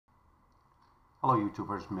Hello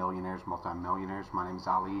YouTubers, millionaires, multi-millionaires. My name is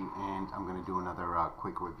Ali and I'm going to do another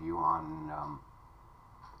quick review on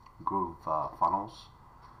GrooveFunnels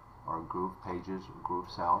or GroovePages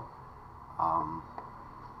GrooveSell.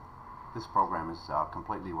 This program is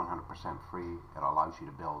completely 100% free. It allows you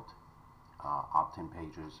to build opt-in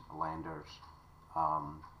pages, landers,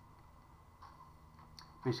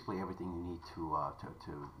 basically everything you need to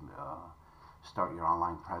start your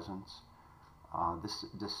online presence. This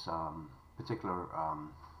particular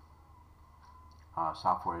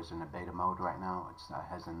software is in a beta mode right now. It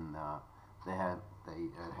hasn't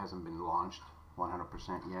been launched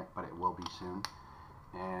 100% yet, but it will be soon.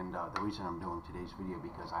 And the reason I'm doing today's video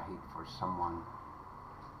because I hate for someone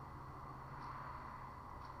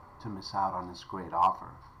to miss out on this great offer.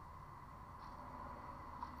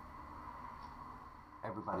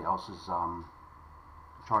 Everybody else is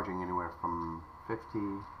charging anywhere from 50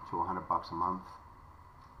 to 100 bucks a month.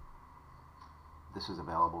 This is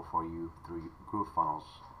available for you through GrooveFunnels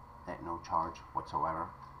at no charge whatsoever.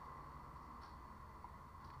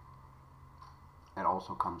 It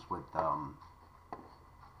also comes with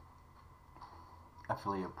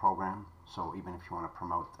affiliate program, so even if you want to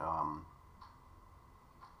promote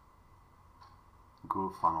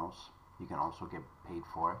GrooveFunnels, you can also get paid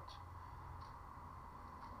for it.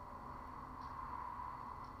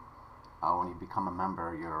 When you become a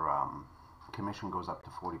member, your commission goes up to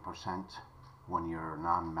 40%. When you're a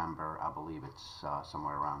non-member, I believe it's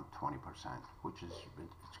somewhere around 20%, which is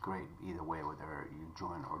it's great either way. Whether you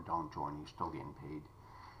join or don't join, you're still getting paid.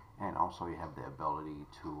 And also you have the ability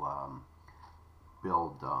to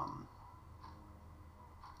build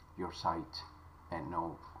your site at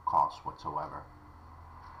no cost whatsoever.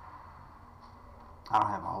 I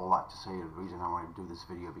don't have a whole lot to say. The reason I want to do this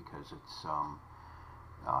video because it's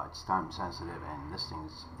time sensitive, and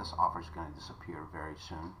this offer is going to disappear very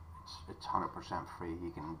soon. It's 100% free.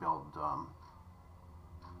 You can build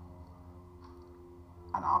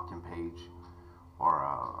an opt-in page or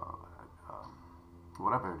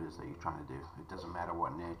whatever it is that you're trying to do. It doesn't matter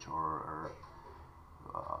what niche or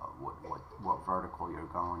what vertical you're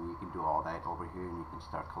going. You can do all that over here, and you can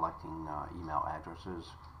start collecting email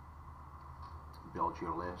addresses, build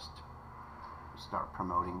your list, start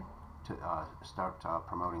promoting to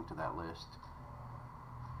that list.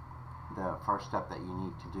 The first step that you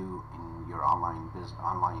need to do in your online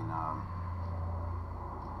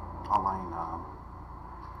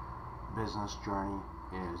business journey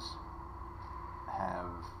is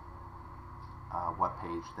have a web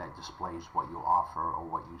page that displays what you offer or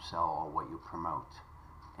what you sell or what you promote.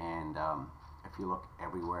 And if you look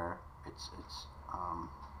everywhere, it's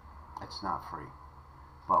not free.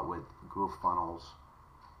 But with GrooveFunnels,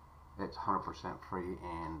 it's 100% free.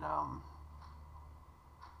 And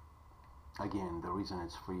again, the reason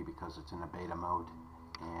it's free because it's in a beta mode,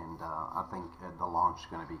 and I think the launch is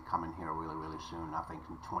going to be coming here really soon. I think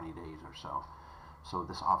in 20 days or so. So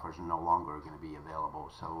this offer is no longer going to be available.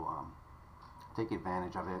 So take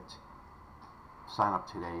advantage of it. Sign up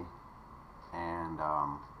today and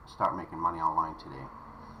start making money online today.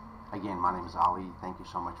 Again, my name is Ali. Thank you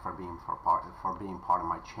so much for being part of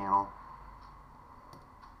my channel.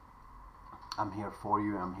 I'm here for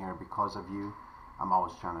you. I'm here because of you. I'm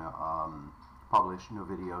always trying to publish new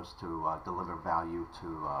videos to deliver value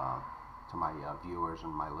to my viewers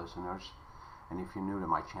and my listeners. And if you're new to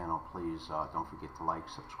my channel, please don't forget to like,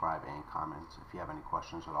 subscribe, and comment. If you have any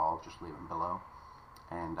questions at all, just leave them below.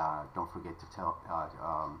 And don't forget to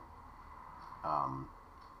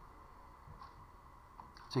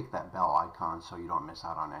tick that bell icon so you don't miss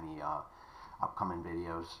out on any upcoming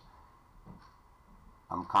videos.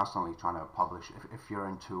 I'm constantly trying to publish. If you're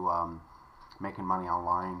into making money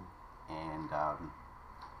online and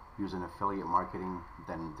using affiliate marketing,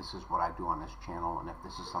 then this is what I do on this channel. And if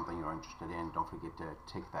this is something you're interested in, don't forget to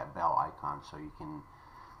tick that bell icon so you can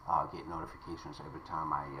get notifications every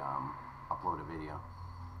time I upload a video.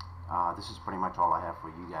 This is pretty much all I have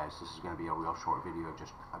for you guys. This is going to be a real short video.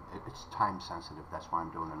 Just it's time sensitive. That's why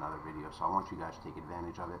I'm doing another video. So I want you guys to take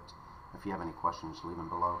advantage of it. If you have any questions, leave them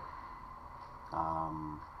below.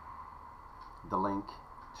 The link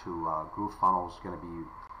to GrooveFunnels is going to be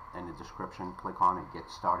in the description. Click on it, get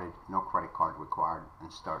started. No credit card required,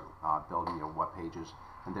 and start building your web pages.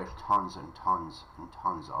 And there's tons and tons and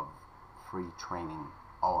tons of free training,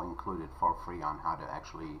 all included for free, on how to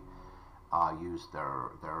actually use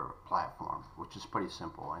their platform, which is pretty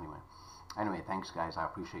simple. Anyway, thanks guys. I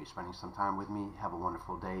appreciate you spending some time with me. Have a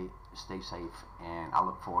wonderful day. Stay safe, and I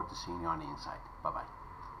look forward to seeing you on the inside. Bye bye.